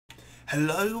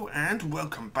Hello and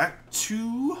welcome back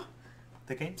to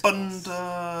The game's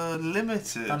Thunder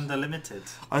Limited. Thunder Limited.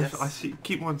 I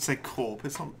keep wanting to say Corp.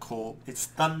 It's not Corp. It's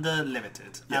Thunder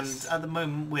Limited. Yes. And at the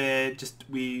moment we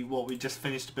just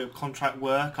finished a bit of contract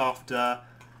work after.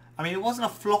 I mean, it wasn't a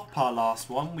flop our last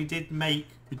one. We did make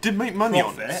money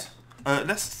profit. on it.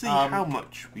 Let's see how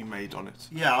much we made on it.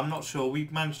 Yeah, I'm not sure. We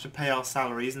managed to pay our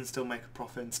salaries and still make a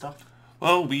profit and stuff.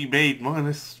 Well, we made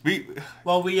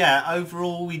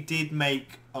Overall we did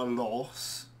make a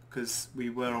loss because we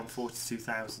were on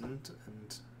 42,000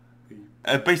 and we.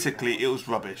 Basically, it was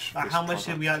rubbish. But this how much product.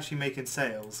 did we actually make in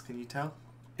sales? Can you tell?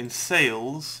 In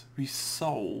sales, we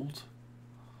sold.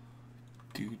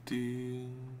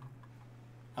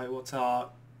 What's our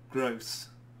gross?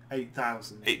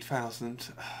 8,000.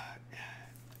 8,000.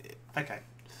 Okay.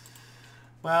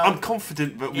 Well, I'm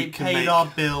confident that we it can paid make. our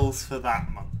bills for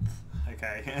that month.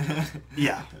 Okay.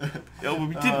 Yeah. Yeah, well,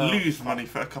 we didn't lose fine. money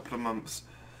for a couple of months.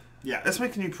 Yeah. Let's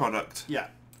make a new product. Yeah.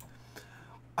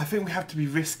 I think we have to be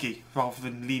risky rather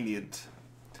than lenient.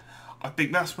 I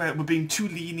think that's where we're being too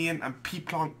lenient and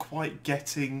people aren't quite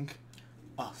getting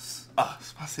Us.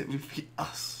 us. That's it, we've been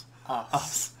us. Us.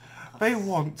 Us. They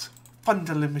want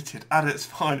Thunder Limited at its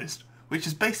finest, which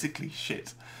is basically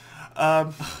shit.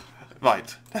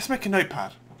 Right, let's make a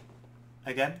notepad.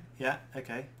 Again? Yeah.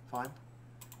 Okay. Fine.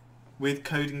 With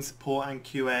coding support and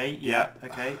QA. Yeah.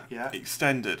 Okay. Yeah.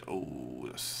 Extended. Oh,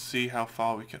 let's see how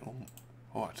far we can...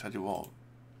 Oh, I tell you what.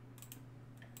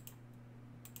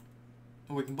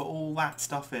 We can put all that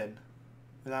stuff in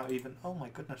without even... Oh my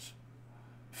goodness.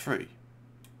 3.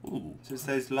 Ooh. So it's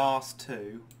those last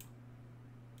two.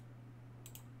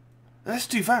 Let's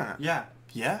do that. Yeah.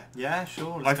 Yeah? Yeah,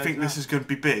 sure. I think this is going to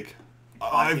be big.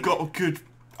 I've got a good...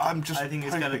 I think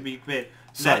it's going to be big.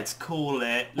 So, let's call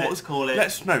it Let's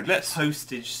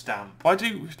postage stamp. I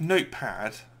do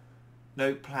notepad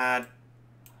Notepad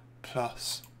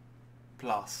plus.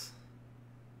 plus.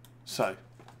 So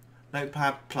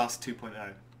Notepad plus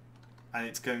 2.0. And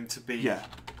it's going to be yeah.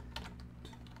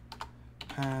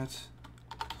 Pad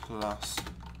plus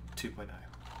 2.0.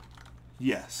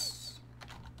 yes.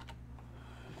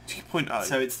 2.0.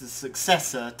 So it's the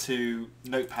successor to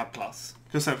Notepad Plus.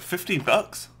 Just over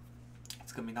 $15.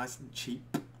 It's going to be nice and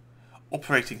cheap.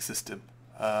 Operating system.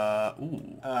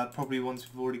 Ooh. Probably ones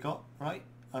we've already got, right?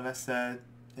 Unless they're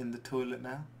in the toilet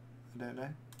now. I don't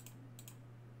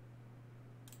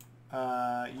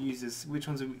know. Users. Which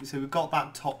ones? So we've got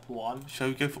that top one. Shall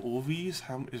we go for all these?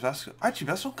 How is that? Actually,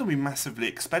 that's not going to be massively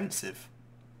expensive.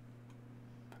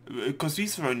 Because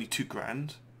these are only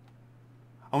 $2,000.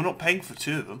 And we're not paying for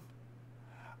 2 of them.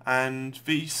 And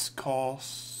these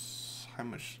cost... How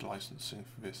much licensing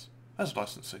for this? That's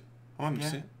licensing. I remember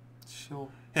seeing it. Sure.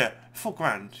 Yeah,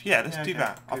 $4,000. Yeah, let's do okay.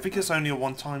 that. I Go think for it's only a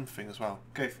one-time thing as well.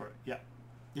 Go for it. Yeah.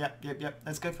 Yep.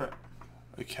 Let's go for it.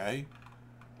 Okay.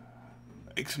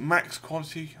 Max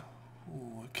quality.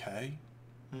 Ooh, okay.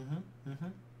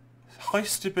 High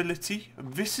stability.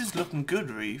 This is looking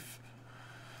good, Reef.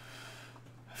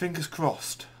 Fingers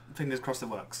crossed. Fingers crossed it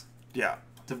works. Yeah.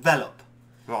 Develop.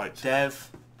 Right.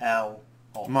 Dev L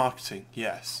on. Marketing.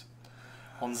 Yes.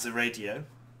 On the radio.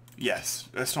 Yes.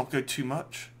 Let's not go too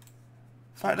much.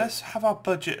 In fact, let's have our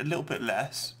budget a little bit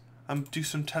less and do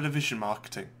some television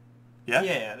marketing. Yeah?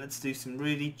 Yeah, let's do some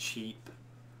really cheap,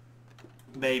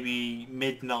 maybe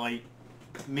midnight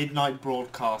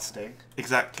broadcasting.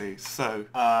 Exactly. So,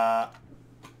 I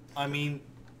mean,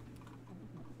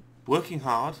 working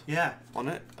hard yeah. on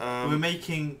it.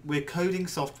 We're coding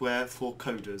software for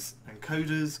coders, and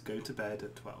coders go to bed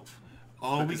at 12.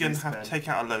 Are we because going they to have to take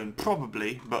out a loan?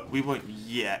 Probably, but we won't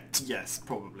yet. Yes,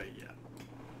 probably, yeah.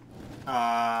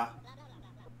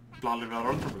 Blah, blah,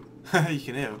 blah, blah, blah. You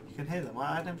can hear them. You can hear them.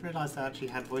 I didn't realise they actually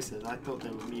had voices. I thought they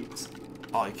were mutes.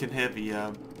 Oh, you can hear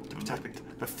the tapping,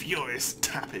 the furious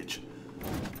tappage.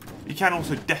 You can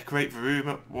also decorate the room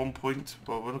at one point.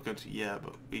 Well, we're not going to yet,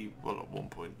 but we will at one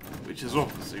point, which is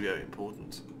obviously very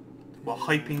important. We're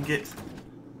hyping it.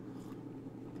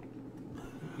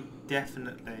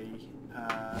 Definitely.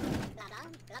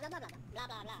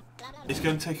 It's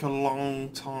going to take a long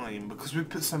time because we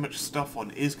put so much stuff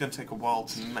on. It is going to take a while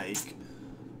to make.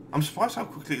 I'm surprised how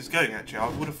quickly it's going. Actually, I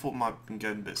would have thought it might have been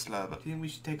going a bit slower. But Do you think we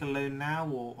should take a loan now,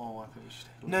 or I think we should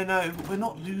take a loan? no, we're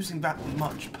not losing that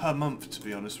much per month. To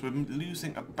be honest, we're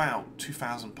losing about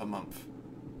 2,000 per month.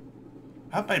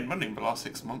 I have made money in the last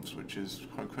 6 months, which is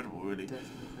quite incredible, really.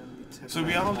 So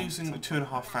we are losing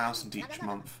 2,500 each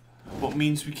month. What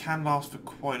means we can last for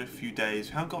quite a few days.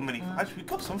 We haven't got many... Actually, we've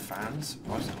got some fans,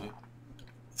 surprisingly.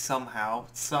 Somehow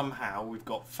we've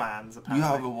got fans, You apparently.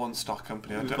 have a one-star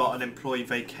company. We've got an employee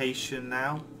vacation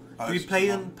now. Oh, Do you it's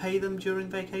pay them during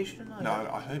vacation? No,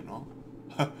 I hope not.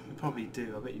 You probably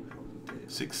do. I bet you probably do.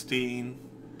 16.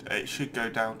 It should go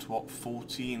down to what,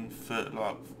 14 for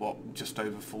like what, just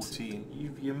over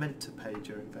 14. You're meant to pay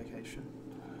during vacation.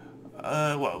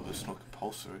 Well, it's not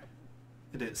compulsory.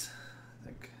 It is, I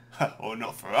think. Or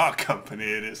not for our company,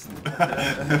 it isn't.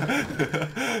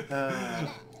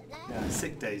 Yeah,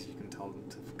 sick days you can tell them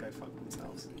to go fuck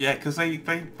themselves. Yeah, because they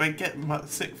get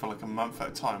sick for like a month at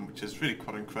a time, which is really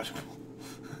quite incredible.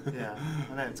 Yeah,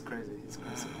 I know, it's crazy. It's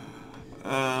crazy. What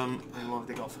have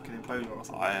they got, fucking Ebola or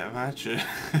something? I imagine.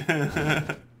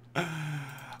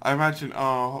 I imagine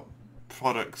our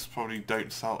products probably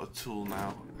don't sell at all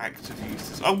now. Active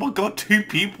users. Oh my god, 2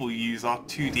 people use our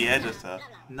 2D editor.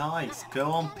 Nice.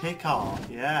 Go on PicArt.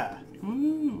 Yeah.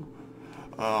 Woo.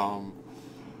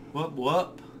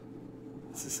 Whoop.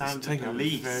 It's the sound It's of taken a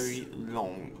police. very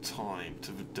long time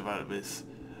to develop this.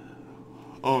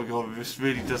 Oh god, this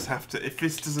really does have to... If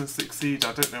this doesn't succeed,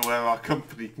 I don't know where our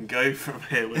company can go from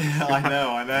here. I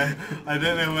know. I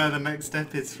don't know where the next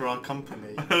step is for our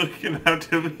company. Looking how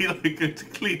to be like go to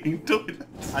cleaning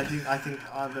toilets. I think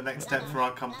the next step for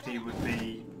our company would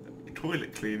be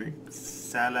Toilet cleaning.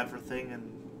 sell everything and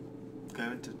go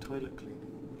into toilet cleaning.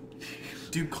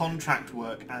 Do contract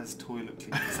work as toilet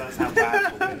cleaners. That's how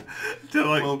bad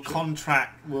we'll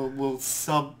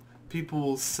be. People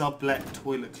will sublet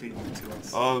toilet cleaning to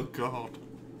us. Oh god.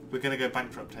 We're gonna go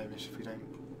bankrupt, Hamish, if we don't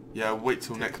Yeah, wait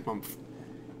till next month.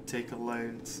 take a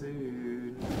loan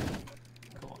soon.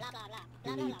 Go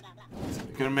on.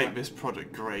 We're gonna make this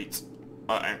product great.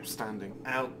 Outstanding.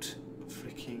 Out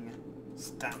freaking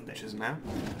standing. Which is now.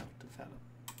 Develop.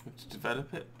 To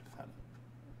develop it.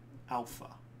 Alpha.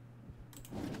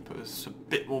 Put us a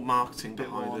bit more marketing Bit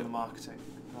more behind on it. the marketing.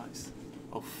 Nice.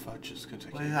 Oh fudge, it's gonna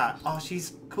take What is that? Oh,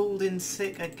 she's called in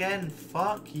sick again.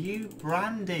 Fuck you,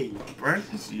 Brandy.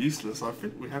 Brandy's useless. I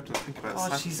think we have to think about Oh,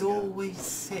 sacking she's her. always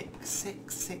sick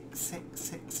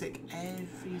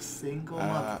every single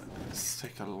month. Let's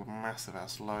take a massive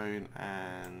ass loan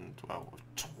and, well,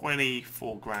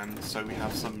 24 grand, so we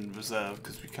have some in reserve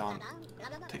because we can't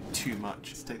take too much.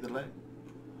 Let's take the loan.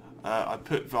 I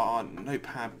put our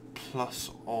Notepad Plus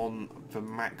on the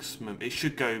maximum. It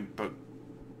should go but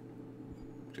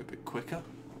a bit quicker.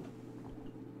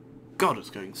 God,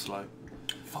 it's going slow.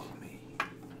 Fuck me.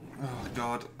 Oh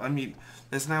God! I mean,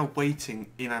 there's now waiting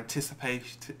in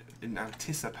anticipation,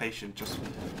 just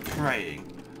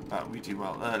praying that we do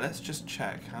well. Let's just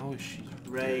check. How is she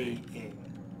doing? Rating.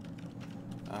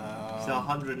 It's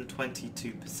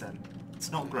 122%.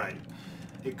 It's not great.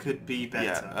 It could be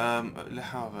better. Yeah.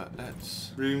 However,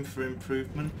 let's. Room for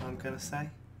improvement, I'm gonna say.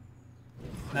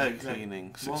 No,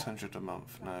 Cleaning, what? 600 a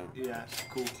month. No. Yeah,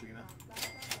 cool cleaner.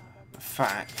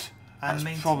 Fact. And That's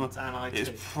maintenance and IT.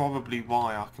 It's probably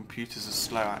why our computers are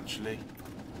slow. Actually.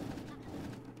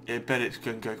 I bet it's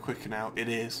going to go quicker now. It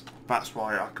is. That's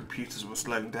why our computers were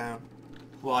slowing down.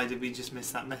 Why did we just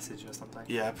miss that message or something?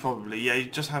 Yeah, probably. Yeah, you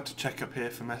just have to check up here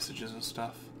for messages and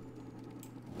stuff.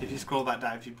 If you scroll that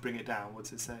down, if you bring it down,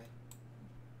 what's it say?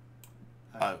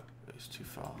 Oh, it's too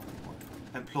far.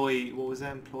 Employee, what was it?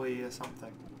 Employee or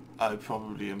something? Oh,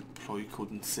 probably employee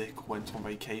called in sick, went on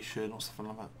vacation or something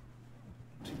like that.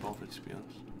 Too bothered, to be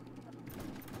honest.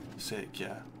 Sick,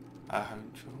 yeah.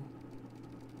 Home trouble.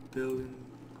 Building,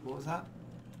 what was that?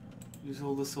 Use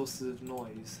all the sources of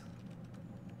noise.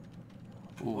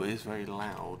 Oh, it is very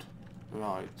loud.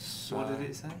 Right, so... What did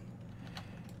it say?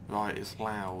 Right, it's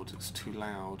loud. It's too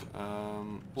loud.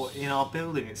 What, in our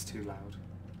building it's too loud?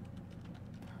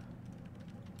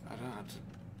 I don't know how to...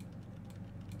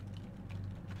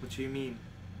 What do you mean?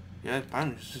 Yeah,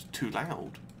 apparently it's just too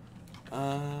loud.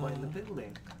 What, in the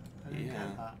building? I didn't yeah.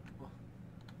 get that. What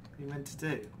are you meant to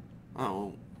do?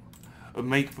 Oh, well,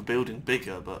 make the building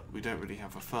bigger, but we don't really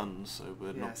have the funds, so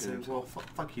we're Yeah, not so, going to... well,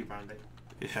 fuck you, Brandy.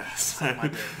 Yeah, Suck my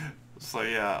dick. so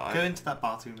yeah, Go into that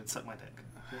bathroom and suck my dick.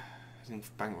 in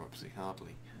bankruptcy,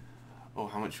 hardly. Oh,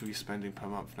 how much are we spending per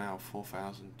month now?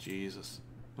 4,000. Jesus.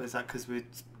 What is that, because we're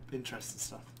interest and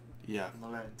stuff? Yeah. On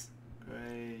the loans.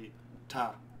 Great.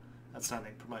 Ta.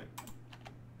 Outstanding. Promote.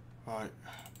 Right.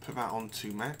 Put that on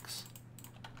to max.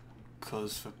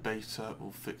 Because for beta,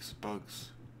 we'll fix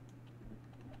bugs.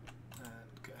 And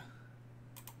go.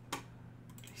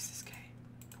 Release this game.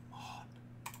 Come on.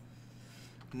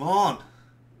 Come on.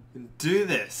 You can do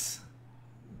this.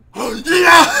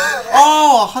 Yeah!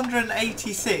 Oh,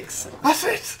 186,000. That's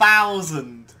it!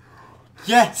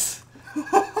 Yes.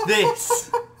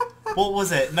 This. What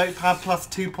was it? Notepad Plus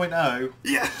 2.0.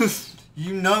 Yes!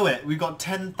 You know it. We've got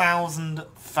 10,000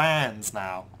 fans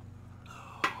now.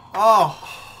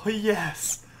 Oh,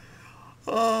 yes.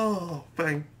 Oh,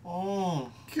 bang.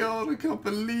 Oh. God, I can't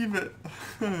believe it.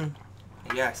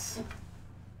 Yes.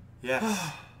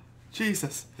 Yes.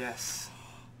 Jesus. Yes.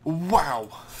 Wow.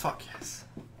 Fuck yes.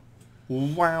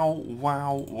 Wow,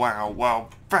 wow, wow, wow.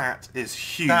 That is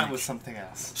huge. That was something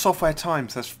else. Software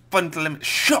Times says fun to limit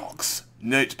shocks.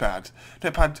 Notepad.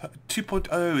 Notepad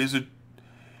 2.0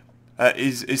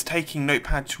 is taking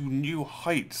Notepad to new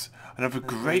heights. Another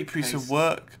great piece of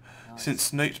work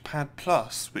since Notepad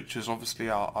Plus, which is obviously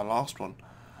our last one.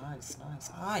 Nice, nice,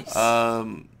 nice.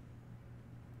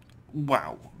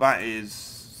 Wow, that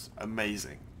is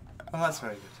amazing. Well, that's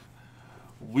very good.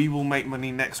 We will make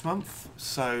money next month,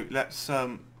 so let's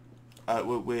we're at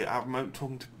the moment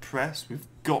talking to press. We've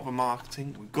got the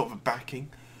marketing, we've got the backing.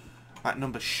 That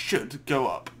number should go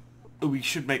up. We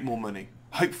should make more money,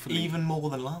 hopefully. Even more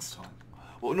than last time.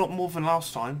 Well, not more than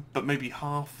last time, but maybe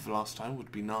half of last time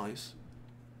would be nice.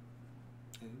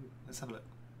 Ooh, let's have a look.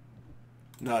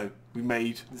 No, we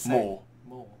made more.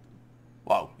 More.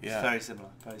 Wow, yeah. It's very similar,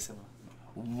 very similar.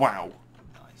 Wow.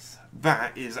 Nice.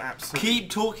 That is absolutely... Keep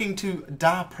talking to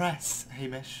Da Press,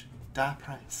 Hamish. Da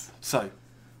Press. So,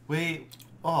 oh,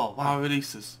 wow. our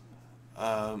releases.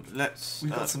 Let's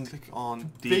We've got some click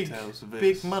on details of this.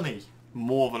 Big money.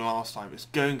 More than last time. It's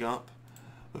going up.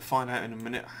 We'll find out in a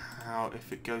minute how,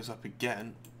 if it goes up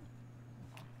again.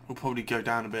 We'll probably go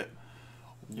down a bit.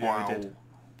 Yeah, Wow. we did.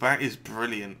 That is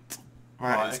brilliant.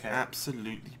 That is okay.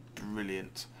 absolutely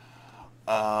brilliant.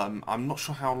 I'm not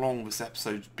sure how long this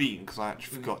episode's been because I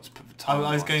actually forgot to put the timer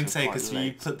on. I was going to so say, quite because you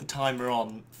late. put the timer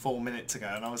on 4 minutes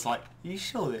ago, and I was like, are you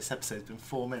sure this episode's been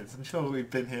 4 minutes? I'm sure we've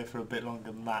been here for a bit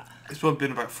longer than that. It's probably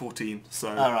been about 14, so...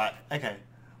 Alright, okay.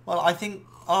 Well, I think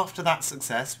after that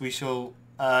success, we shall...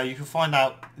 you can find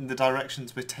out in the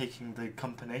directions we're taking the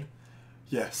company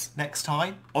Yes. next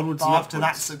time. Onwards But and after that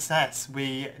upwards. success,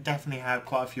 we definitely have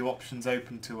quite a few options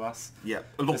open to us. Yeah,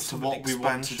 As lots to of what we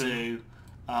want to expansion. do.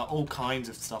 All kinds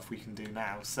of stuff we can do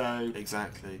now. So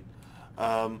Exactly.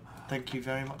 thank you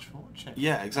very much for watching.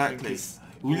 Yeah, exactly.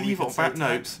 We leave it on that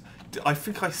note. I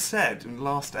think I said in the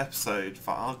last episode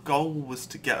that our goal was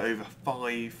to get over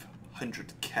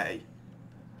 500k.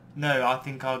 No, I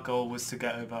think our goal was to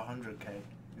get over 100k.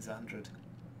 Is 100?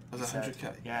 Was it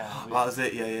 100k? Yeah. That was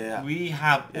it. Yeah. We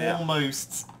have Yeah.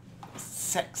 almost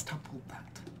sextupled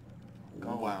that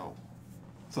goal. Wow.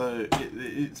 So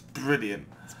it's brilliant.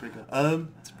 That's pretty good.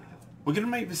 We're gonna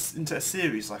make this into a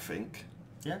series, I think,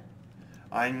 Yeah.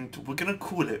 and we're gonna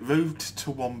call it Road to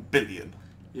 1 Billion.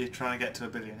 You're trying to get to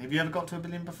 1 billion. Have you ever got to 1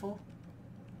 billion before?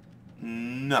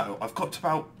 No, I've got to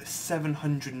about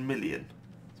 700 million.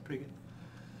 It's pretty good.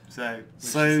 So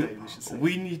we should say.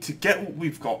 We need to get what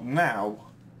we've got now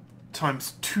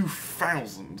times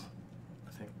 2,000,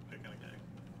 I think we're gonna go.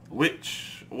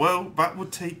 which, well, that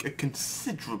would take a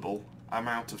considerable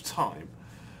amount of time,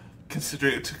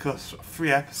 considering it took us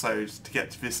 3 episodes to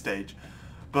get to this stage.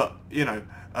 But, you know,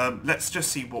 let's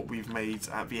just see what we've made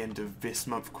at the end of this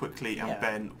month quickly, and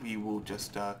then we will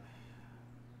just...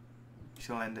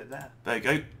 Shall end it there. there you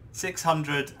go.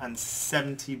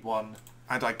 671.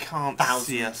 And I can't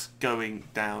see us going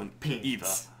down Pins. either.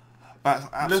 That's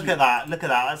Look absolutely... at that! Look at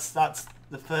that! That's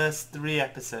the first 3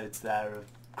 episodes there of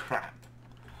crap,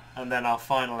 and then our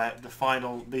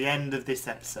the end of this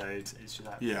episode is just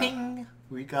like ping.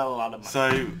 We got a lot of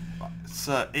money.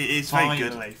 So it is very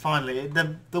good. Finally,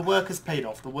 the work has paid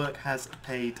off. The work has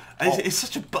paid It's, off. it's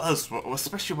such a buzz,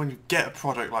 especially when you get a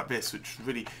product like this, which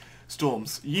really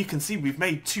storms. You can see we've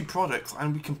made 2 products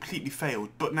and we completely failed,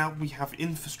 but now we have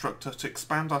infrastructure to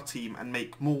expand our team and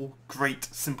make more great,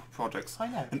 simple products. I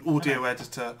know. An audio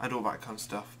editor and all that kind of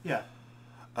stuff. Yeah.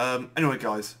 Anyway,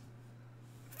 guys,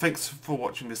 thanks for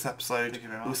watching this episode. Thank you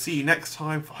very much. We'll see you next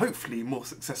time for hopefully more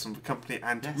success on the company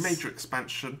and major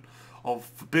expansion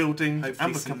of the building Hopefully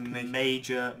and the some company.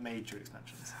 major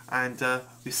expansions. And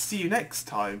we'll see you next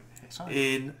time Next time.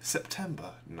 in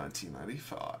September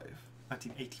 1995.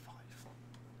 1985.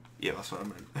 Yeah, that's what I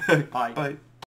meant. Bye. Bye.